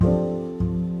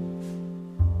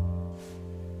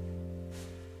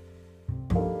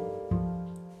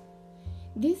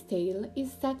This tale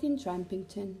is set in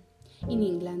Trampington, in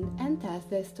England, and tells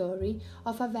the story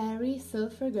of a very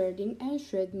self-regarding and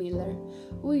shrewd miller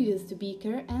who used to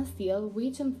bicker and steal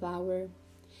wheat and flour.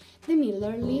 The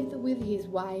miller lived with his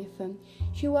wife.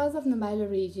 She was of noble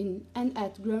origin and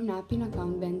had grown up in a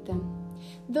convent.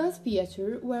 Those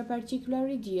features were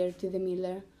particularly dear to the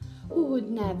miller, who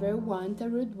would never want a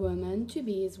rude woman to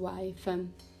be his wife.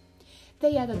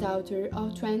 They had a daughter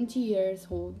of 20 years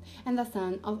old and a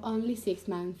son of only 6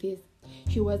 months.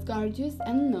 She was gorgeous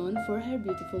and known for her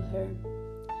beautiful hair.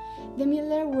 The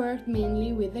miller worked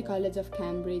mainly with the College of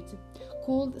Cambridge,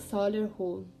 called Solar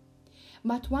Hall.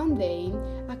 But one day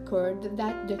occurred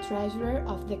that the treasurer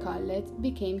of the college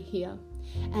became ill,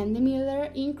 and the miller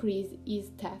increased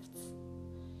his thefts.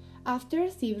 After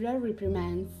several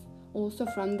reprimands, also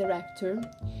from the rector,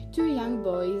 2 young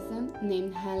boys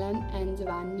named Helen and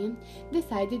Giovanni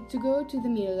decided to go to the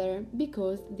miller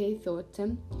because they thought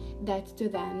that to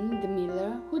them the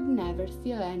miller would never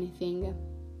steal anything.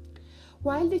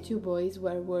 While the 2 boys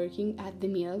were working at the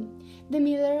mill, the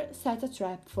miller set a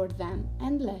trap for them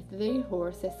and let their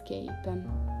horse escape.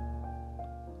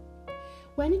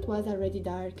 When it was already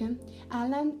dark,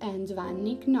 Alan and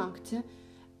Giovanni knocked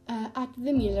at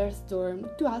the miller's door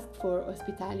to ask for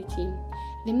hospitality.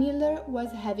 The miller was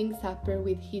having supper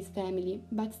with his family,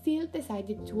 but still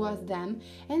decided to host them,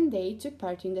 and they took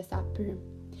part in the supper.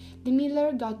 The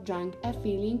miller got drunk and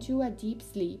fell into a deep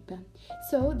sleep,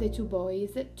 so the 2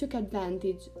 boys took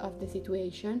advantage of the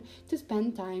situation to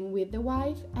spend time with the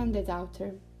wife and the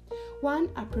daughter. One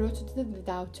approached the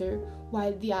daughter,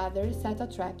 while the other set a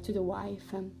trap to the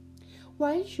wife.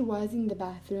 While she was in the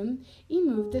bathroom, he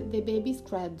moved the baby's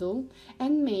cradle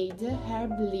and made her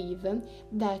believe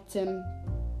that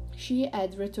she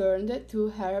had returned to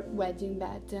her wedding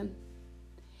bed.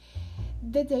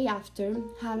 The day after,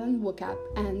 Alan woke up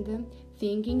and,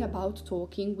 thinking about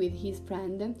talking with his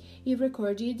friend, he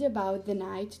recorded about the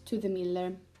night to the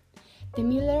miller. The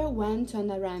miller went on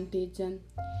a rampage,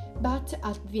 but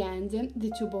at the end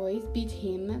the 2 boys beat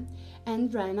him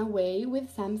and ran away with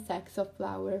some sacks of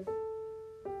flour.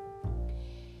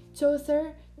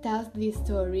 Chaucer tells this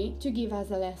story to give us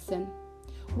a lesson.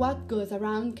 What goes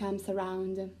around comes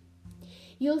around.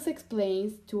 He also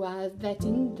explains to us that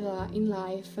in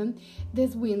life, the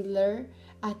swindler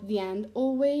at the end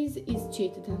always is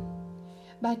cheated.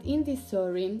 But in this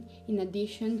story, in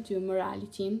addition to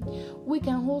morality, we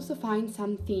can also find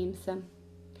some themes.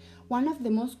 One of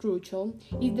the most crucial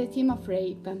is the theme of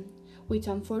rape, which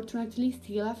unfortunately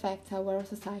still affects our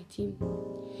society.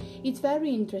 It's very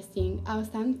interesting how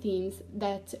some themes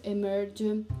that emerge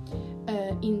in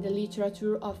the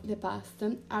literature of the past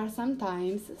are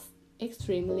sometimes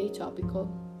extremely topical.